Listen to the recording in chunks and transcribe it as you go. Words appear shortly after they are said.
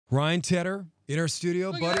Ryan Tedder in our studio.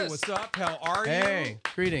 Look Buddy, what's up? How are you? Hey,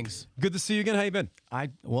 greetings. Good to see you again. How you been? I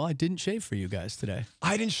didn't shave for you guys today.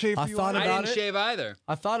 I didn't shave for I you. thought either. about I didn't shave either.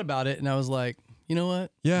 I thought about it and I was like, you know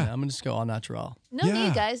what? Yeah. I'm gonna just go all natural. No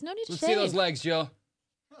need, guys. No need to Let's shave. see those legs, Jill.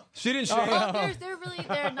 She didn't shave. Oh,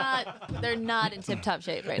 they're not in tip-top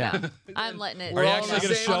shape right now. I'm letting it. Are you all actually in the going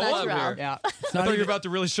to same show club up? here. Yeah. It's I not, thought you were even, about to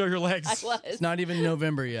really show your legs. I was. it's not even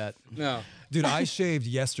November yet. No. Dude, I shaved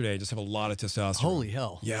yesterday. I just have a lot of testosterone. Holy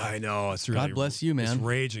hell. Yeah, I know. It's really, God bless you, man. It's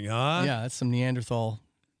raging, huh? Yeah, that's some Neanderthal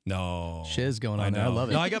No. shiz going on there. I know. love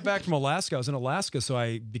it. No, I got back from Alaska. I was in Alaska, so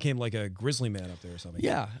I became like a grizzly man up there or something.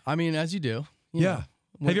 Yeah, I mean, as you do. Yeah.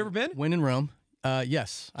 Have you ever been? When in Rome.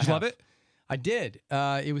 Yes. Did you love it? I did.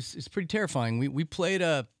 It's pretty terrifying. We played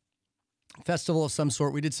a festival of some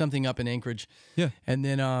sort. We did something up in Anchorage. Yeah. And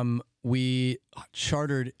then we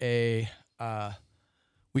chartered a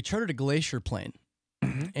glacier plane.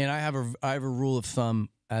 And I have a rule of thumb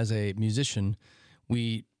as a musician.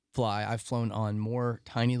 I've flown on more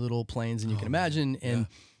tiny little planes than you can imagine. And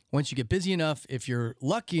once you get busy enough, if you're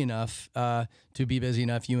lucky enough to be busy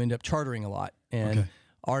enough, you end up chartering a lot. And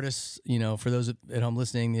artists, for those at home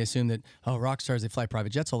listening, they assume that, rock stars, they fly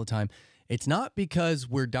private jets all the time. It's not because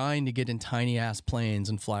we're dying to get in tiny ass planes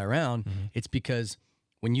and fly around. It's because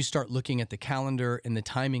when you start looking at the calendar and the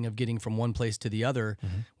timing of getting from one place to the other,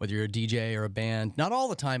 whether you're a DJ or a band, not all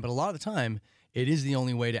the time, but a lot of the time, it is the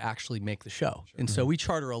only way to actually make the show. Sure. And so we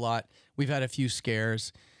charter a lot. We've had a few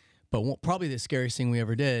scares, but probably the scariest thing we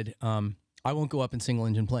ever did, I won't go up in single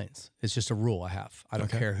engine planes. It's just a rule I have. I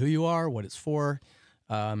don't care who you are, what it's for,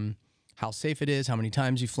 how safe it is, how many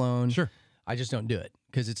times you've flown. Sure. I just don't do it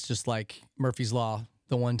because it's just like Murphy's Law.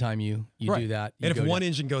 The one time you do that, and if one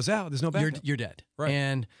engine goes out, there's no backup. You're dead. Right.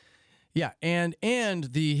 And and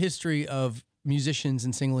the history of musicians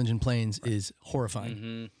in single engine planes is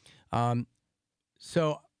horrifying.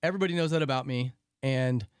 So everybody knows that about me.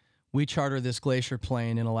 And we charter this glacier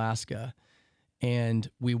plane in Alaska,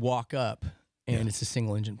 and we walk up, and it's a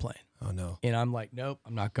single engine plane. Oh no! And I'm like, nope,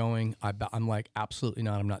 I'm not going. I'm like, absolutely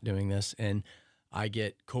not. I'm not doing this. And I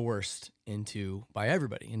get coerced by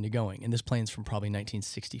everybody into going. And this plane's from probably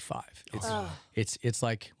 1965. It's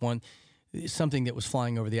like something that was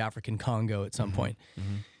flying over the African Congo at some point.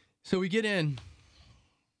 So we get in,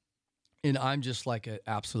 and I'm just like an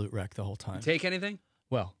absolute wreck the whole time. You take anything?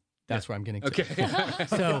 Well, that's where I'm getting to. Okay.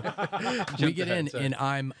 So we get in, and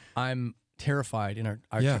I'm terrified, and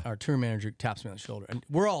our tour manager taps me on the shoulder, and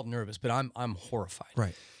we're all nervous, but I'm horrified.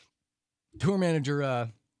 Right. Tour manager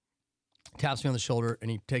taps me on the shoulder, and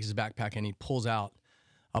he takes his backpack and he pulls out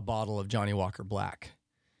a bottle of Johnny Walker Black.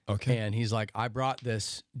 Okay. And he's like, I brought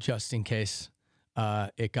this just in case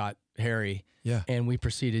it got hairy. Yeah. And we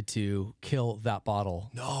proceeded to kill that bottle.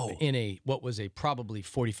 No. In what was a probably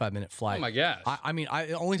 45-minute flight. Oh my gosh. I mean,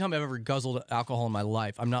 the only time I've ever guzzled alcohol in my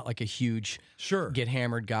life. I'm not like a huge get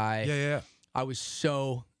hammered guy. Yeah. I was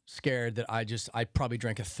so scared that I probably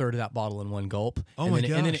drank a third of that bottle in one gulp. Oh my gosh.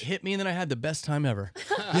 And then it hit me, and then I had the best time ever.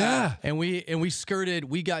 Yeah. And we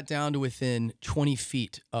got down to within 20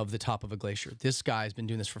 feet of the top of a glacier. This guy's been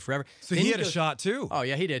doing this for forever. So he had a shot too. Oh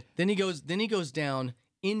yeah, he did. Then he goes down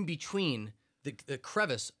in between the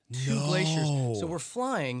crevice, two glaciers. So we're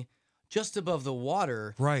flying just above the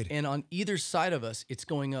water. Right. And on either side of us, it's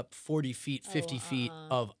going up 40 feet, 50 feet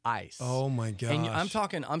of ice. Oh my gosh. And I'm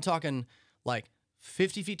talking like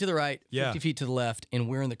 50 feet to the right, 50 feet to the left, and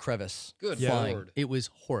we're in the crevice. Good flying. Lord. It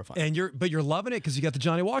was horrifying. And you're loving it because you got the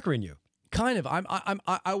Johnny Walker in you. Kind of.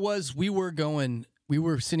 We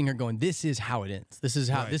were sitting here going, this is how it ends. This is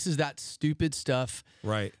how this is that stupid stuff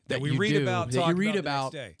that we you read do, about, that you read the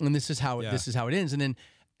about, next day. and this is how it ends. And then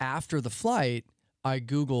after the flight, I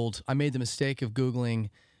made the mistake of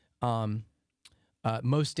Googling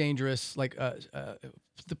most dangerous,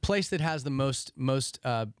 the place that has the most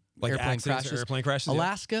like airplane crashes. yeah.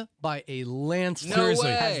 Alaska, by a landslide,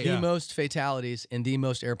 Seriously. has the most fatalities and the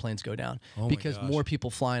most airplanes go down because gosh. more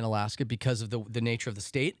people fly in Alaska because of the nature of the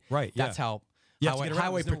state. Right, That's how You have to get around,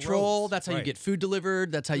 highway there's no patrol. roads. That's how you Right. get food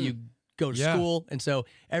delivered. That's how you go to school. And so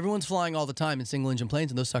everyone's flying all the time in single engine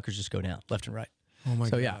planes, and those suckers just go down left and right. Oh my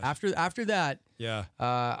So gosh. yeah, after that,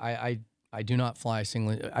 I do not fly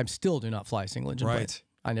I still do not fly single engine planes.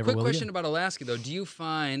 I never Quick will question again. about Alaska, though. Do you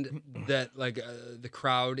find that the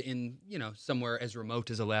crowd in somewhere as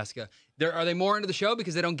remote as Alaska, are they more into the show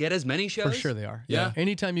because they don't get as many shows? For sure they are. Yeah.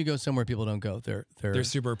 Anytime you go somewhere people don't go, they're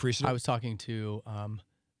super appreciative. I was talking to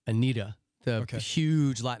Anita, the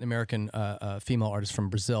huge Latin American female artist from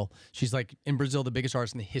Brazil. She's like in Brazil the biggest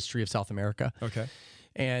artist in the history of South America. Okay.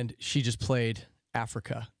 And she just played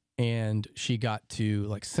Africa, and she got to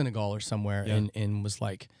like Senegal or somewhere and was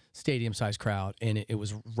like stadium-sized crowd, and it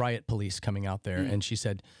was riot police coming out there. And she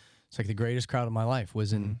said, it's like the greatest crowd of my life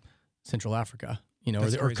was in Central Africa, you know,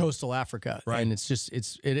 or coastal Africa. Right. And it's just,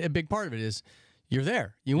 a big part of it is you're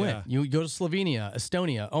there, you win. You go to Slovenia,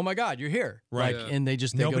 Estonia. Oh my God, you're here. Right. Like, and they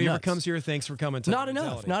Nobody go ever nuts. comes here. Thanks for coming. Not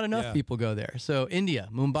enough people go there. So India,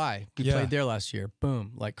 Mumbai, we played there last year.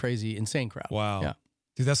 Boom, like crazy, insane crowd. Wow. Yeah.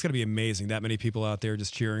 Dude, that's gonna be amazing. That many people out there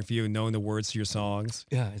just cheering for you and knowing the words to your songs.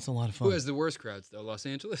 Yeah, it's a lot of fun. Who has the worst crowds though? Los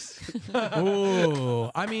Angeles.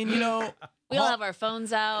 Ooh, I mean, you know, We all have our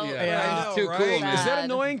phones out. Yeah, I know, too right? cool, Is man. that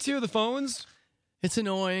annoying too? The phones? it's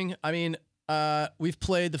annoying. I mean, we've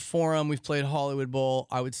played the Forum, we've played Hollywood Bowl.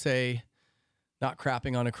 I would say not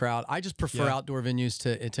crapping on a crowd. I just prefer outdoor venues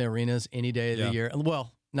to arenas any day of the year.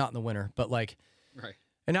 Well, not in the winter, but like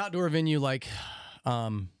an outdoor venue like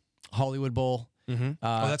Hollywood Bowl. Oh,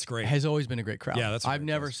 that's great. Has always been a great crowd. Yeah, that's a I've great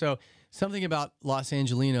never place. so something about Los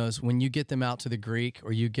Angelinos when you get them out to the Greek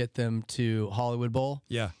or you get them to Hollywood Bowl,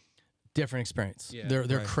 different experience. Yeah.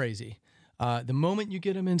 They're crazy. The moment you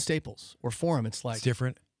get them in Staples or Forum, it's like It's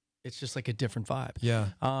different. it's just like a different vibe. Yeah.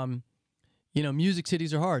 You know, music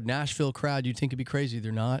cities are hard. Nashville crowd, you'd think it'd be crazy.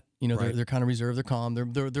 They're not. You know, they're kind of reserved. They're calm. They're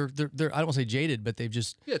I don't want to say jaded, but they've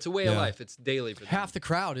just It's a way of life. It's daily for them. half the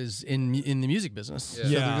crowd is in the music business. Yeah. So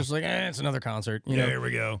Yeah. they're just like, it's another concert. You know? Here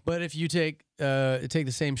we go. But if you take the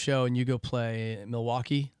same show and you go play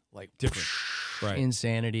Milwaukee, like Different. Right.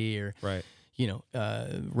 Insanity or you know,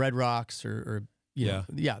 Red Rocks or you know,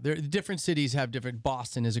 they're different cities have different.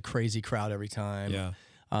 Boston is a crazy crowd every time. Yeah.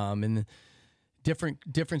 And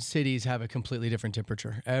different cities have a completely different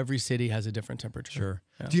temperature. Every city has a different temperature. Sure.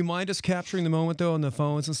 Yeah. Do you mind us capturing the moment though on the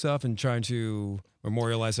phones and stuff and trying to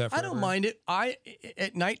memorialize that? I Forever? don't mind it.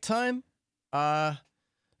 At nighttime,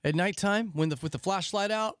 when with the flashlight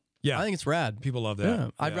out, I think it's rad. People love that. Yeah.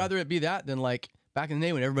 I'd rather it be that than like back in the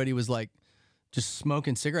day when everybody was like just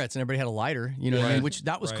smoking cigarettes and everybody had a lighter, you know what I mean? Which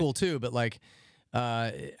that was cool too, but like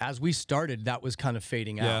as we started, that was kind of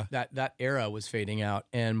fading out. That era was fading out,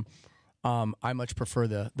 and I much prefer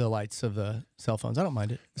the lights of the cell phones. I don't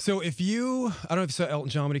mind it. So if you, I don't know if you saw Elton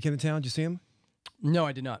John when he came to town. Did you see him? No,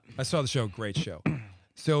 I did not. I saw the show. Great show.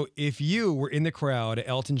 So if you were in the crowd at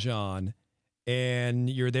Elton John and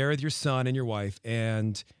you're there with your son and your wife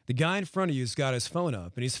and the guy in front of you's got his phone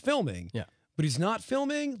up and he's filming. Yeah. But he's not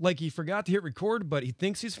filming. Like he forgot to hit record, but he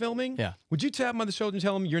thinks he's filming. Yeah. Would you tap him on the shoulder and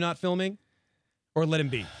tell him you're not filming? Or let him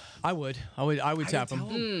be? I would tap didn't him. tell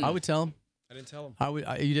him. I would tell him. I didn't tell him.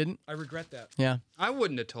 You didn't? I regret that. Yeah. I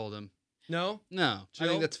wouldn't have told him. No? No. I Jill?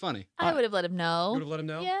 think that's funny. I would have let him know. You would have let him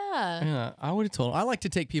know? Yeah. Yeah. I would have told him. I like to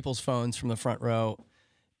take people's phones from the front row.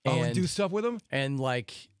 And do stuff with him? And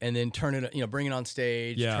then turn it, you know, bring it on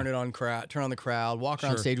stage, turn on the crowd, walk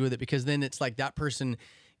around stage with it, because then it's like that person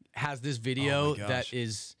has this video that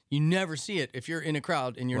is, you never see it. If you're in a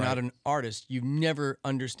crowd and you're not an artist, you never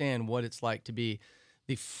understand what it's like to be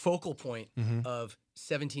the focal point of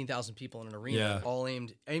 17,000 people in an arena, all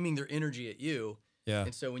aiming their energy at you. Yeah.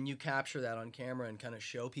 And so when you capture that on camera and kind of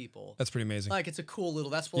show people, That's pretty amazing. like it's a cool little.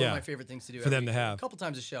 That's one of my favorite things to do For them to have. A couple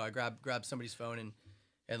times a show, I grab somebody's phone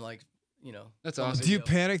and like, you know. That's film a awesome. Do you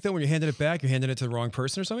video. panic though when you're handing it back? You're handing it to the wrong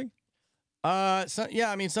person or something? I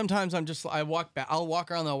mean, sometimes I walk back. I'll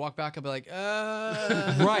walk around. I'll walk back. I'll be like,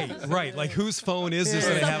 Right. Like whose phone is this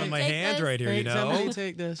that I have in my Somebody hand take right here? You Hey, somebody know,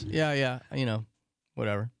 take this. Yeah. You know,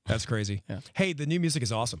 whatever. that's crazy. Yeah. Hey, the new music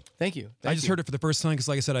is awesome. Thank you. I just heard it for the first time because,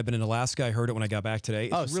 like I said, I've been in Alaska. I heard it when I got back today.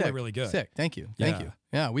 It's really, sick. really good. Sick. Thank you. Yeah. Thank you.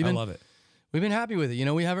 Yeah, I love it. We've been happy with it. You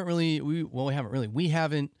know, we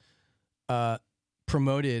haven't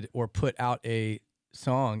promoted or put out a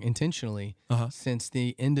song intentionally since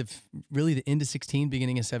the end of 16,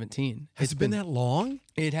 beginning of 17. Has it been that long?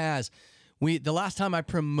 It has. The last time I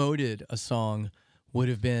promoted a song would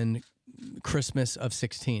have been Christmas of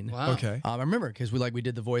 16. Wow. Okay. I remember because we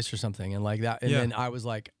did The Voice or something and like that, and then I was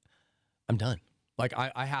like, I'm done. Like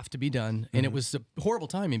I have to be done, and it was horrible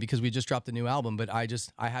timing because we just dropped a new album. But I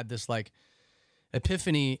had this like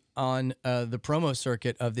epiphany on the promo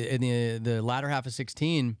circuit of the latter half of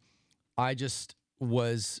 16. I just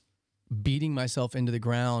was beating myself into the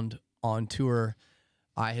ground on tour.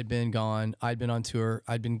 I had been gone. I'd been on tour.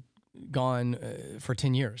 I'd been gone for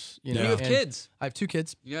 10 years. You know, You have and kids. I have 2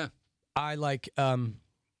 kids. Yeah. I like, you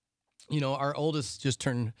know, our oldest just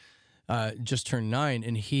turned 9,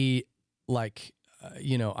 and he like,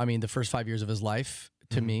 you know, I mean, the first 5 years of his life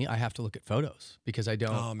to me, I have to look at photos because I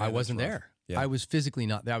don't, Oh, man, I that's wasn't rough. there. Yeah. I was physically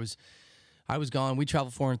not there. I was gone. We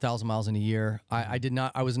traveled 400,000 miles in a year. I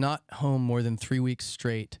was not home more than 3 weeks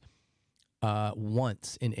straight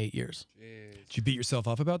once in 8 years. Did you beat yourself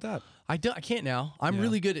up about that? I can't now. I'm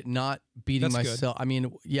really good at not beating That's myself. I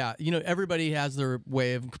mean, yeah, you know, everybody has their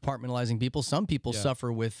way of compartmentalizing people. Some people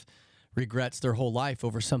suffer with regrets their whole life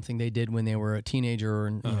over something they did when they were a teenager or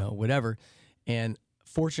you know, whatever. And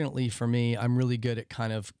fortunately for me, I'm really good at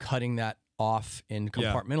kind of cutting that off and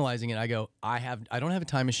compartmentalizing it. I go, I don't have a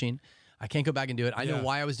time machine. I can't go back and do it. I know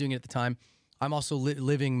why I was doing it at the time. I'm also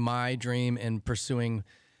living my dream and pursuing,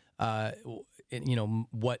 you know,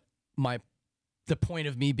 what the point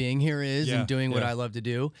of me being here is and doing what I love to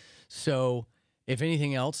do. So if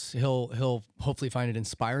anything else, he'll hopefully find it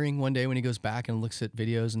inspiring one day when he goes back and looks at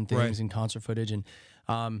videos and things and concert footage. And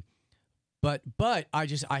but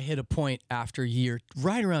I hit a point after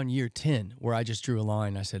right around year 10 where I just drew a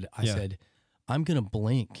line. I said I'm gonna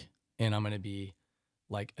blink and I'm gonna be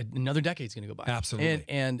like another decade's gonna go by. Absolutely.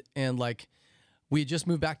 And like we had just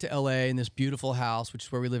moved back to LA in this beautiful house, which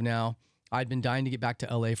is where we live now. I'd been dying to get back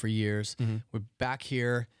to LA for years. We're back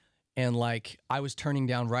here, and like I was turning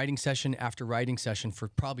down writing session after writing session for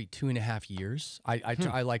probably 2.5 years.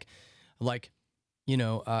 I like, you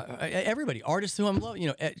know, everybody, artists who I'm loving, you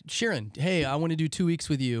know, Sharon, hey, I want to do 2 weeks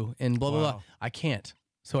with you, and blah blah blah. I can't,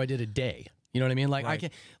 so I did a day. You know what I mean? Like I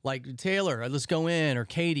can't, like Taylor, let's go in, or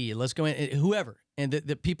Katie, let's go in, whoever, and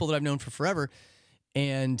the people that I've known for forever,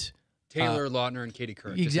 and. Taylor Lautner and Katie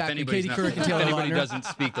Couric. Exactly, Katie Couric and Taylor Lautner. If anybody doesn't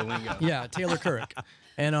speak the lingo. Yeah, Taylor Couric.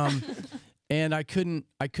 And I couldn't,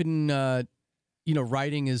 you know,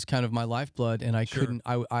 writing is kind of my lifeblood, and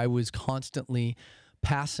I was constantly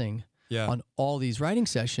passing on all these writing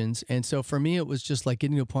sessions. And so for me, it was just like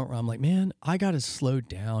getting to a point where I'm like, man, I got to slow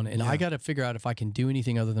down, and I got to figure out if I can do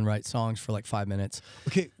anything other than write songs for like 5 minutes.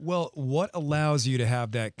 Okay, well, what allows you to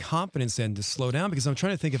have that confidence then to slow down? Because I'm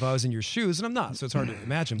trying to think if I was in your shoes, and I'm not, so it's hard to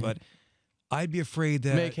imagine, but I'd be afraid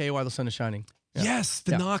that... Make hay while the sun is shining. Yeah. Yes,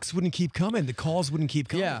 the knocks wouldn't keep coming. The calls wouldn't keep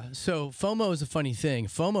coming. Yeah, so FOMO is a funny thing.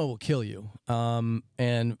 FOMO will kill you. And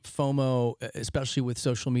FOMO, especially with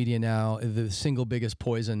social media now, the single biggest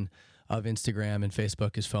poison of Instagram and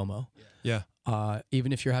Facebook is FOMO. Yeah.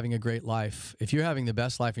 Even if you're having a great life, if you're having the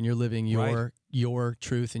best life and you're living your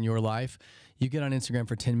truth in your life, you get on Instagram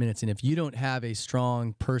for 10 minutes. And if you don't have a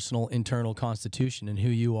strong personal internal constitution in who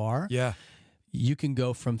you are, you can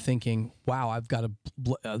go from thinking, wow, I've got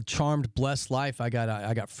a charmed, blessed life. I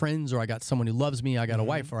got friends, or I got someone who loves me. I got a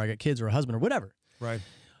wife, or I got kids, or a husband, or whatever. Right.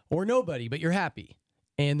 Or nobody, but you're happy.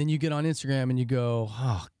 And then you get on Instagram and you go,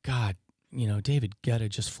 oh, God, you know, David Guetta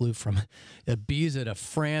just flew from Ibiza to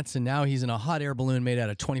France, and now he's in a hot air balloon made out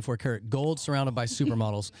of 24 karat gold surrounded by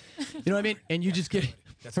supermodels. You know what I mean? And you just get...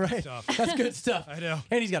 That's good stuff. That's good stuff. I know.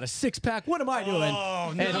 And he's got a 6-pack. What am I doing?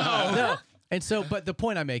 Oh, no. And, no. And so, but the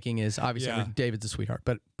point I'm making is, obviously, I mean, David's a sweetheart,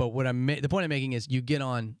 but what the point I'm making is, you get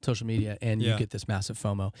on social media and you get this massive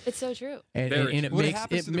FOMO. It's so true. And it well, makes it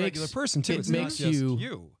happens to the regular person too. It's not just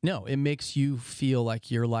you. No, it makes you feel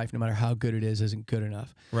like your life, no matter how good it is, isn't good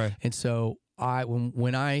enough. Right. And so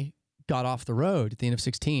when I got off the road at the end of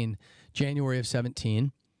 16, January of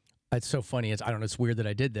 17, it's so funny. I don't know. It's weird that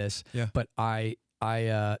I did this. Yeah. But I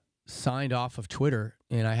signed off of Twitter,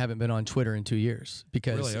 and I haven't been on Twitter in 2 years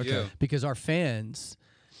because our fans,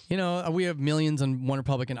 you know, we have millions on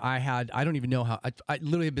OneRepublic, and I don't even know how. I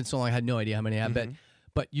literally have been so long, I had no idea how many I have.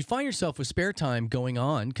 But you find yourself with spare time going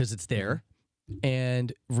on because it's there,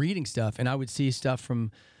 and reading stuff. And I would see stuff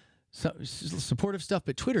from supportive stuff,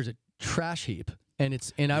 but Twitter's a trash heap, and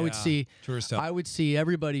I would see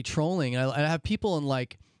everybody trolling. And I have people in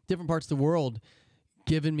like different parts of the world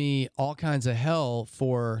giving me all kinds of hell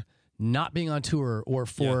for not being on tour, or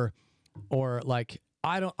for or like,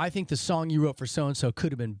 I think the song you wrote for so and so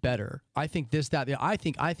could have been better. I think this, that, I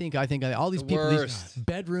think all these people, these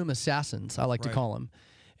bedroom assassins, I like to call them.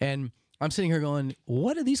 And I'm sitting here going,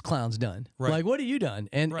 what have these clowns done? Like, what have you done?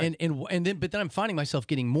 And then I'm finding myself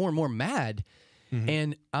getting more and more mad.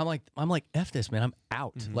 And I'm like, F this, man. I'm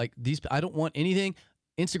out. Like, I don't want anything.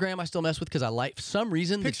 Instagram I still mess with because I like, for some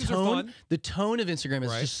reason, the tone of Instagram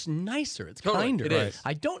is just nicer. It's kinder. It is.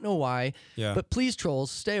 I don't know why, but please,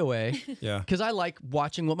 trolls, stay away. Because I like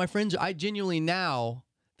watching what my friends, I genuinely, now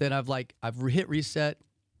that I've hit reset,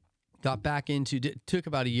 got back into, took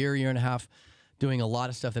about a year and a half doing a lot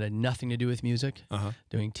of stuff that had nothing to do with music,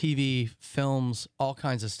 doing TV, films, all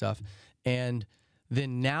kinds of stuff. And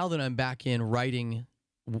then now that I'm back in writing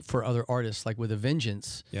for other artists, like with A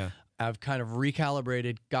Vengeance, I've kind of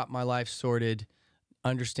recalibrated, got my life sorted,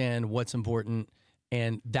 understand what's important,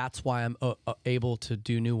 and that's why I'm able to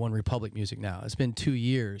do new OneRepublic music now. It's been 2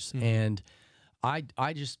 years, and I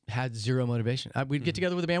just had zero motivation. We'd get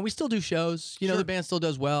together with the band. We still do shows. You know, the band still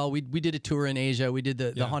does well. We did a tour in Asia. We did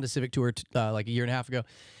the Honda Civic tour like a year and a half ago.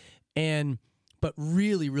 But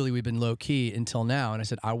really, really, we've been low key until now. And I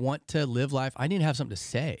said, I want to live life. I need to have something to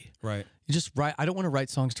say. Right. You just write. I don't want to write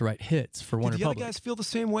songs to write hits for One Did the Republic. other guys feel the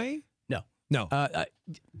same way? No. No.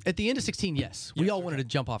 At the end of 16, yes. We all wanted to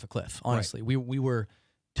jump off a cliff, honestly. We were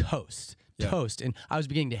toast. And I was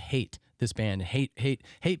beginning to hate this band,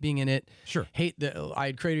 hate being in it. Sure. Hate that I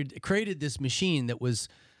had created this machine that was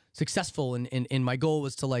successful, and my goal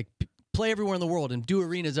was to like play everywhere in the world and do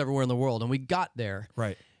arenas everywhere in the world, and we got there.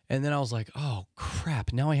 Right. And then I was like, oh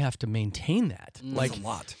crap! Now I have to maintain that. That's a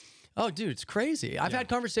lot. Oh, dude, it's crazy. I've had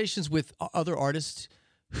conversations with other artists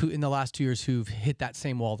who, in the last 2 years, who've hit that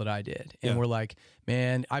same wall that I did, and we're like,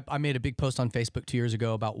 man, I made a big post on Facebook 2 years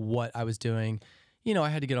ago about what I was doing. You know, I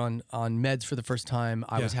had to get on meds for the first time.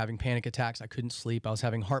 I was having panic attacks. I couldn't sleep. I was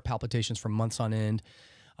having heart palpitations for months on end.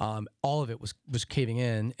 All of it was caving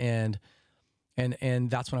in, and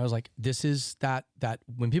that's when I was like, this is that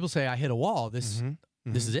when people say I hit a wall, this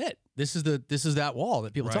is it. This is that wall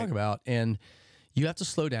that people talk about, and you have to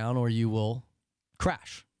slow down or you will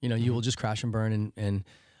crash. You know, you will just crash and burn, and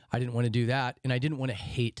I didn't want to do that, and I didn't want to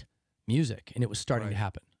hate music, and it was starting to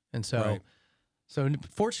happen, and so. So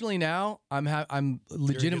fortunately now I'm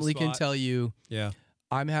legitimately can tell you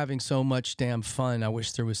I'm having so much damn fun. I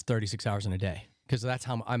wish there was 36 hours in a day, because that's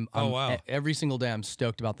how I'm every single day I'm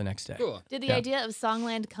stoked about the next day. Cool. Did the idea of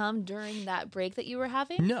Songland come during that break that you were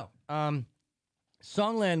having? No.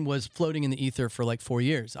 Songland was floating in the ether for like 4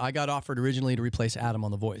 years. I got offered originally to replace Adam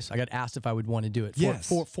on The Voice. I got asked if I would want to do it.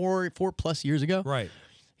 Four plus years ago. Right.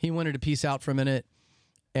 He wanted to peace out for a minute,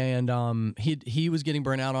 and he was getting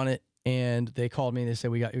burnt out on it. And they called me and they said,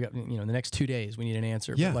 we got, the next 2 days, we need an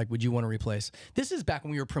answer. Yeah. But like, would you want to replace? This is back when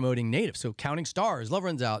we were promoting Native. So Counting Stars, Love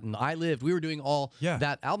Runs Out, and I Lived. We were doing all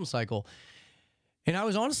that album cycle. And I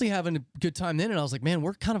was honestly having a good time then. And I was like, man,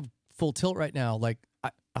 we're kind of full tilt right now. Like,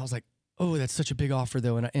 I was like, oh, that's such a big offer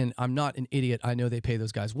though. And I'm not an idiot. I know they pay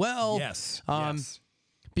those guys well. Yes.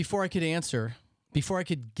 Before I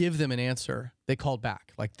could give them an answer, they called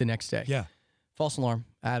back like the next day. Yeah. False alarm.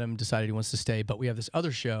 Adam decided he wants to stay, but we have this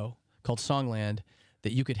other show called Songland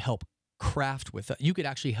that you could help craft with. You could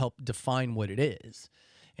actually help define what it is.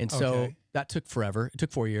 And so that took forever. It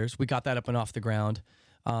took 4 years. We got that up and off the ground.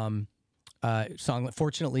 Songland,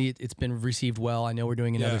 fortunately, it's been received well. I know we're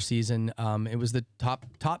doing another season. It was the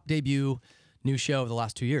top debut new show of the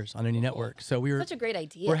last 2 years on any network. So we were such a great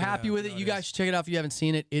idea. We're happy with it. You guys should check it out if you haven't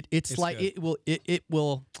seen it. It's like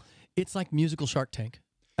good. it's like musical Shark Tank.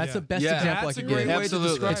 That's the best example I could give.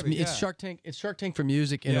 Absolutely. It's Shark Tank. It's Shark Tank for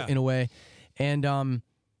music in a way. And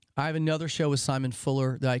I have another show with Simon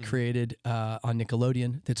Fuller that I created on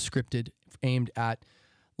Nickelodeon that's scripted, aimed at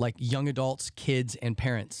like young adults, kids, and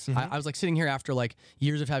parents. I was like sitting here after like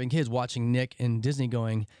years of having kids, watching Nick and Disney,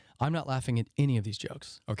 going, I'm not laughing at any of these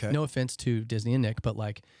jokes. Okay. No offense to Disney and Nick, but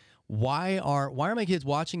like, why are my kids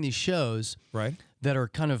watching these shows that are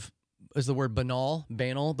kind of, is the word banal,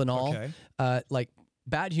 like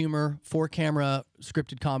bad humor, 4-camera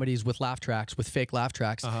scripted comedies with laugh tracks, with fake laugh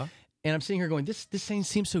tracks. And I'm sitting here going, this thing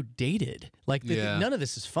seems so dated. Like none of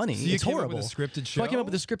this is funny. So it's horrible. Up with a scripted show? So I came up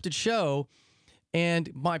with a scripted show, and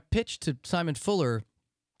my pitch to Simon Fuller,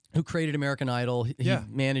 who created American Idol,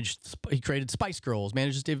 he created Spice Girls,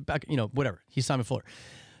 manages David Beckham, whatever. He's Simon Fuller.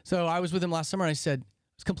 So I was with him last summer, and I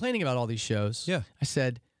was complaining about all these shows. Yeah. I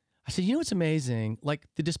said, you know what's amazing? Like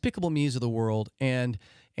the Despicable Me's of the world and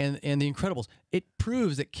the Incredibles. It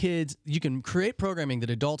proves that kids, you can create programming that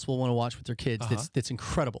adults will want to watch with their kids. That's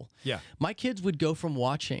incredible. Yeah. My kids would go from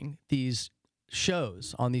watching these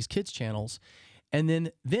shows on these kids channels, and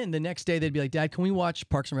then the next day they'd be like, Dad, can we watch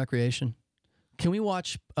Parks and Recreation? Can we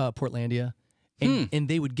watch Portlandia? And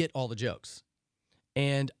they would get all the jokes.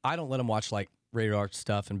 And I don't let them watch like rated R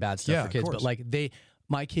stuff and bad stuff for kids, but like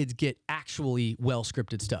my kids get actually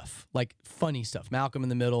well-scripted stuff, like funny stuff, Malcolm in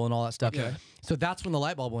the Middle and all that stuff. Okay. So that's when the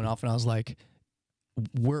light bulb went off, and I was like,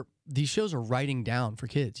 these shows are writing down for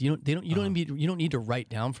kids. You don't need to write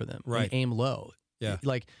down for them. Right. You aim low. Yeah.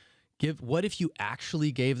 Like, what if you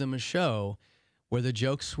actually gave them a show where the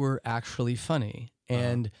jokes were actually funny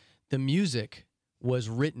and the music was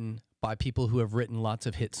written by people who have written lots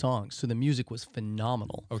of hit songs. So the music was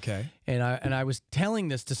phenomenal. Okay. And I was telling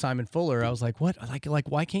this to Simon Fuller. I was like, what? Like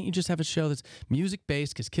why can't you just have a show that's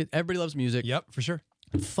music-based? Because everybody loves music. Yep, for sure.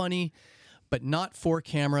 Funny, but not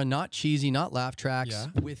 4-camera, not cheesy, not laugh tracks,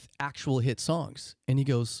 with actual hit songs. And he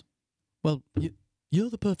goes, well, you're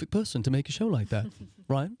the perfect person to make a show like that,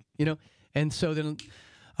 Ryan. And so then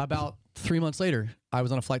about 3 months later, I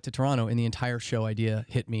was on a flight to Toronto, and the entire show idea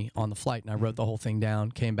hit me on the flight, and I wrote the whole thing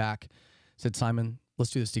down, came back, said, Simon,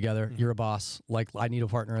 let's do this together. You're a boss. Like, I need a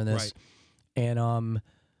partner in this. Right. And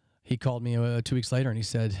he called me 2 weeks later and he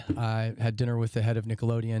said, I had dinner with the head of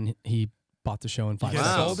Nickelodeon. He bought the show in 5 You guys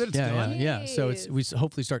seconds. sold it? It's yeah, done? yeah. So we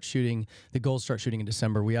hopefully start shooting. The goals start shooting in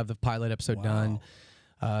December. We have the pilot episode done.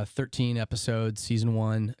 13 episodes, season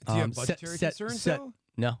 1. Do you have budgetary concerns, though?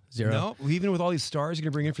 No, 0. No? Well, even with all these stars you're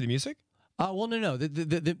going to bring in for the music? Well, no.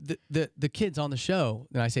 The kids on the show,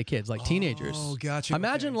 and I say kids, like teenagers. Oh, gotcha.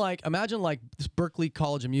 Imagine like this Berkeley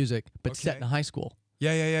College of Music, but set in a high school.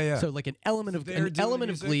 Yeah. So like an element of they're doing the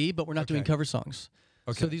music? Glee, but we're not doing cover songs.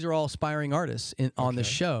 So these are all aspiring artists on the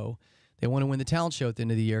show. They want to win the talent show at the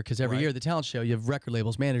end of the year because every year the talent show, you have record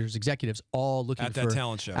labels, managers, executives, all looking at for that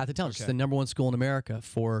talent show. At the talent show, it's the #1 school in America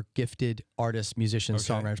for gifted artists, musicians,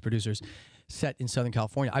 songwriters, producers. Set in Southern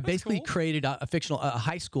California. I basically created a fictional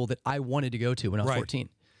high school that I wanted to go to when I was 14,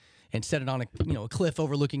 and set it on a cliff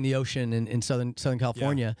overlooking the ocean in Southern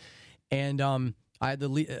California. And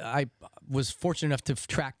I was fortunate enough to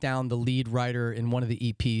track down the lead writer in one of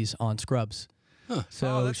the EPs on Scrubs.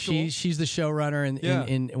 So she's the showrunner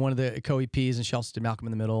in one of the co-EPs, and she also did Malcolm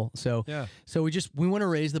in the Middle. So we want to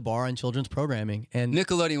raise the bar on children's programming. And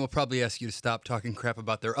Nickelodeon will probably ask you to stop talking crap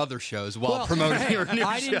about their other shows while promoting your new show.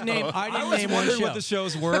 I didn't name one show. What the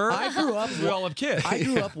shows were. I grew up. We all have kids. I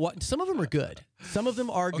grew up. Some of them are good. Some of them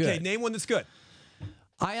are good. Okay, name one that's good.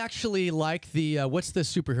 I actually like the what's the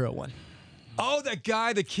superhero one? Oh, that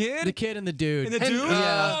guy, the kid? The kid and the dude. And the dude?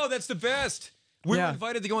 Yeah. Oh, that's the best. We were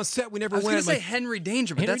invited to go on set. We never went. I was going to say Henry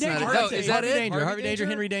Danger, but that's not it. Oh, Is that it? Harvey Danger,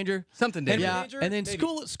 Henry Danger. Something Danger. Yeah, and then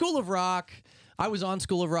School of Rock. I was on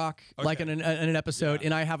School of Rock like in an episode,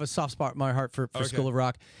 and I have a soft spot in my heart for School of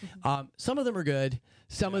Rock. Some of them are good.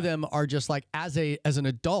 Some of them are just like as an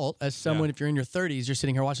adult, as someone if you're in your 30s, you're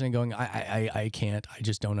sitting here watching and going, I can't. I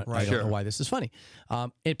just don't. I don't know why this is funny.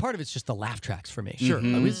 And part of it's just I'm packs tracks for me. Sure,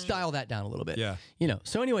 we dial that down a little bit. Yeah,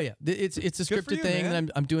 So anyway, it's a scripted thing,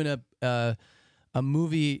 and I'm doing a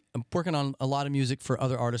movie. I'm working on a lot of music for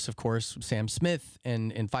other artists, of course, Sam Smith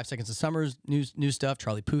and 5 Seconds of Summer's new stuff,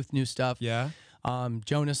 Charlie Puth new stuff. Yeah.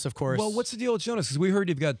 Jonas, of course. Well, what's the deal with Jonas? Because we heard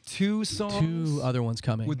you've got 2 songs. 2 other ones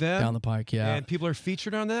coming with them? down the pike. Yeah. And people are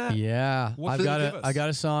featured on that? Yeah. What I got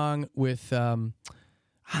a song with man,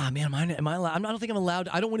 am I allowed? I don't think I'm allowed.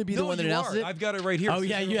 I don't want to be the one that announces it. I've got it right here. Oh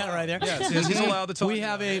yeah, you had it right there. Yes, he's allowed to talk. We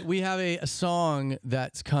have a song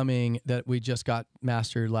that's coming that we just got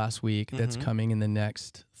mastered last week. That's coming in the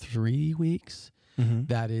next 3 weeks.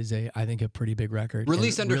 That is I think a pretty big record.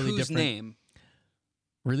 Released under really whose name?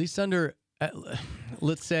 Released under,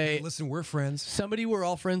 let's say. Hey, listen, we're friends. Somebody we're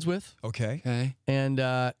all friends with. Okay. And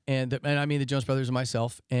I mean the Jonas Brothers and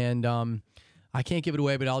myself. And I can't give it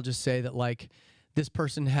away, but I'll just say that like this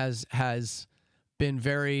person has been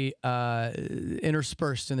very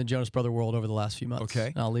interspersed in the Jonas Brother world over the last few months. Okay.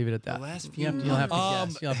 And I'll leave it at that. The last few You'll have to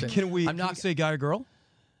guess. You'll have to, can we say guy or girl?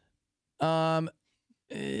 Well,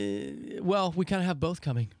 we kind of have both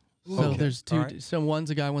coming. So there's 2. Right. So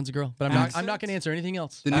one's a guy, one's a girl. But I'm not going to answer anything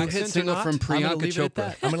else. The new hit single from Priyanka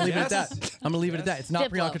Chopra. I'm going to leave it at that. I'm going to leave it at that. It's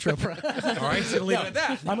not Priyanka Chopra. All right, so leave it at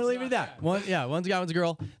that. I'm going to leave it at that. One's a guy, one's a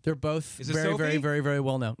girl. They're both very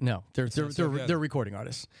well known. No, they're recording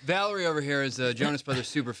artists. Valerie over here is a Jonas Brothers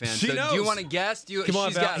super fan. She knows. Do you want to guess? Come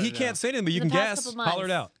on, Val. He can't say anything, but you can guess. Holler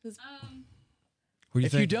it out.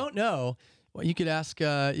 If you don't know, well, you could ask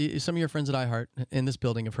some of your friends at iHeart in this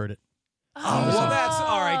building have heard it. Oh, well, that's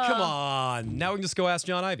all right. Come on. Now we can just go ask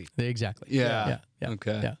John Ivy. Exactly. Yeah.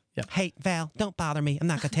 Okay. Yeah. Hey, Val, don't bother me. I'm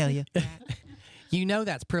not going to tell you. You know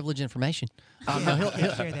that's privileged information. No, he'll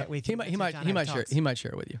share that with you. He might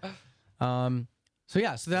share it with you. So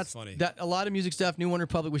that's funny. That a lot of music stuff. New One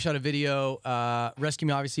Republic. We shot a video. Rescue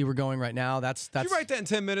Me. Obviously, we're going right now. That's. Did you write that in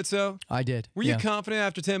 10 minutes though? I did. Were you confident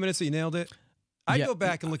after 10 minutes that you nailed it? I'd go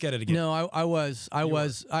back and look at it again. No, I was.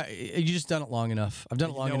 You just done it long enough. I've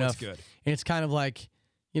done it long enough. It's good. And it's kind of like,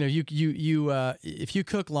 you if you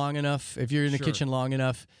cook long enough, if you're in the kitchen long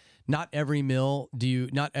enough, not every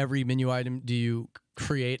menu item do you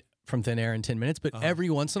create from thin air in 10 minutes, but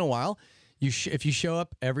every once in a while, if you show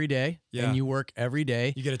up every day and you work every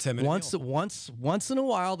day, you get a 10-minute meal. Once in a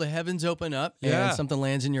while, the heavens open up and something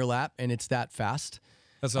lands in your lap, and it's that fast.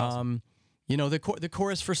 That's awesome. The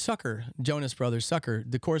chorus for Sucker, Jonas Brothers Sucker,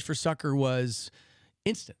 the chorus for Sucker was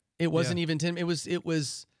instant. It wasn't even 10. It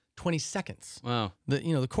was 20 seconds. Wow.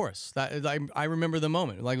 The chorus. I remember the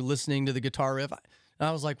moment, like listening to the guitar riff. And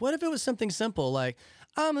I was like, what if it was something simple like,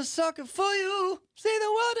 I'm a sucker for you, say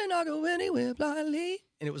the word and I'll go anywhere blindly.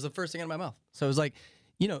 And it was the first thing out of my mouth. So it was like,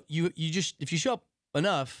 you just, if you show up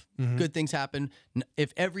enough, good things happen.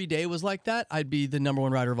 If every day was like that, I'd be the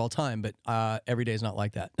 #1 writer of all time. But every day is not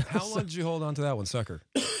like that. How long did you hold on to that one, Sucker?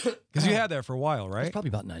 Because you had that for a while, right? It was probably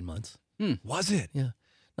about 9 months. Was it? Yeah.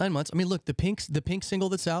 9 months. I mean, look, the Pink single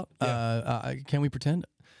that's out. Can We Pretend?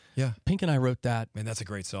 Yeah. Pink and I wrote that. Man, that's a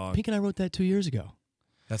great song. Pink and I wrote that 2 years ago.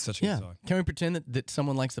 That's such a good song. Can we pretend that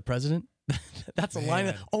someone likes the president? That's a line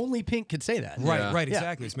that only Pink could say that. Right,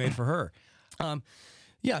 exactly. It's made for her.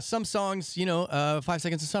 Yeah, some songs, 5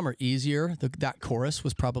 Seconds of Summer, easier. That chorus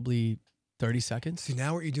was probably 30 seconds. See,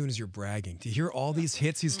 now what you're doing is you're bragging. To hear all these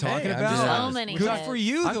hits he's talking I'm about. just- So many Good hits. for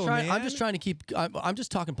you, though, man. I'm just trying to keep. I'm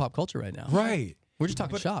just talking pop culture right now. Right. We're just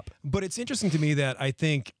talking shop. But it's interesting to me that I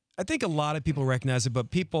think a lot of people recognize it,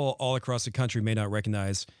 but people all across the country may not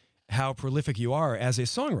recognize how prolific you are as a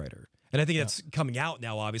songwriter. And I think that's coming out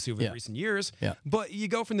now, obviously, over recent years. Yeah. But you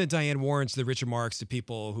go from the Diane Warrens to the Richard Marks to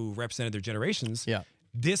people who represented their generations. Yeah.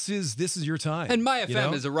 This is your time. And Myfm you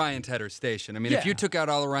know? is a Ryan Tedder station. I mean, if you took out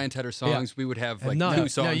all the Ryan Tedder songs, we would have like none. 2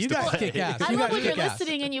 songs No, you to guys play. kick ass. I You love guys when you're kick ass.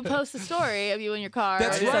 listening and you post a story of you in your car.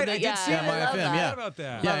 That's or right. something. I did Yeah, see I that. love Myfm, that. yeah. About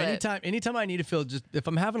that. Yeah, Love it. anytime I need to feel if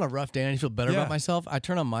I'm having a rough day and I feel better about myself, I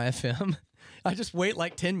turn on Myfm. I just wait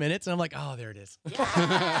like 10 minutes and I'm like, oh, there it is.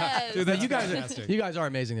 Yes. Dude, But you guys, fantastic. you guys are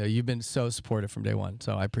amazing though. You've been so supportive from day one,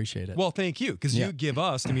 so I appreciate it. Well, thank you, because you give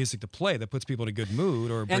us the music to play that puts people in a good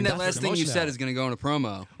mood or brings And that us last thing you emotion said out. is going to go in a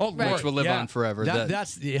promo, Oh, which right. will live Yeah. on forever.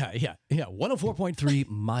 That's 104.3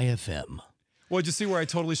 MyfM. Well, did you see where I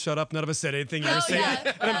totally shut up? None of us said anything. You were Oh, saying,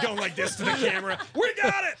 yeah. and I'm going like this to the camera. We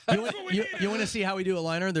got it. That's what we needed. You want to see how we do a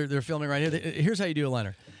liner? They're filming right here. Here's how you do a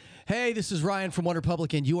liner. Hey, this is Ryan from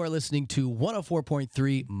OneRepublic, and you are listening to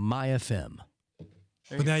 104.3 MyfM.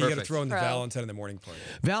 But now you got to Perfect. throw in the Pro. Valentine in the morning part.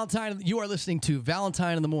 Valentine, you are listening to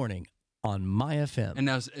Valentine in the Morning on MyfM. And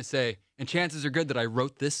now say, and chances are good that I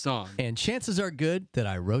wrote this song. And chances are good that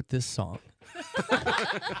I wrote this song.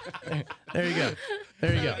 There you go.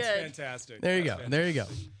 There you go. Good. Fantastic. There you go. There you go.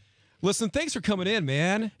 Listen, thanks for coming in,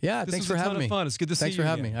 man. Yeah, This thanks was for a ton having of me. fun. It's good to see Thanks you for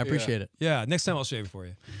having again. me. I appreciate it. Yeah, next time I'll shave it for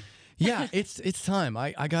you. Yeah, it's time.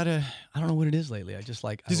 I don't know what it is lately. I just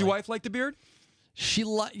like. Does your wife like the beard? She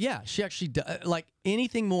she actually does. Like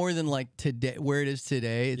anything more than like today, where it is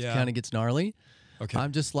today, it Yeah. kind of gets gnarly. Okay.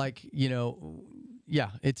 I'm just like,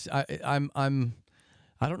 it's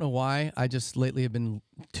I don't know why. I just lately have been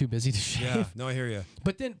too busy to shave. Yeah, no, I hear you.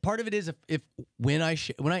 But then part of it is if when I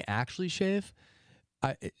actually shave,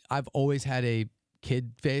 I've always had a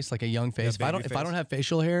kid face, like a young face. Yeah, If baby I face. don't have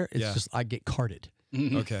facial hair, it's Yeah. just I get carded.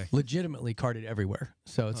 Okay. Legitimately carded everywhere.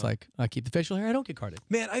 So it's like I keep the facial hair, I don't get carded.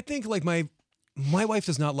 Man, I think like my wife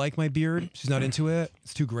does not like my beard. She's not into it.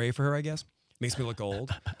 It's too gray for her, I guess. Makes me look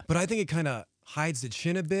old. But I think it kind of hides the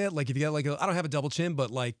chin a bit. Like if you got like I don't have a double chin,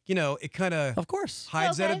 but like, it kind of Of course.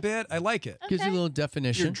 hides that a Okay. bit. I like it. Gives you a little You're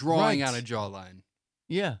definition. drawing Right. out a jawline.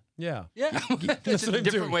 Yeah. Yeah. Yeah, that's just what a I'm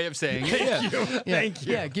different doing. way of saying it. Yeah. Thank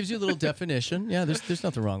you. Yeah, it gives you a little definition. Yeah, there's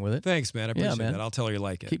nothing wrong with it. Thanks, man. I appreciate man. that. I'll tell her you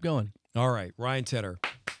like it. Keep going. All right. Ryan Tedder.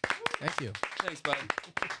 Thank you. Thanks, bud.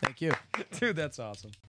 Thank you. Dude, that's awesome.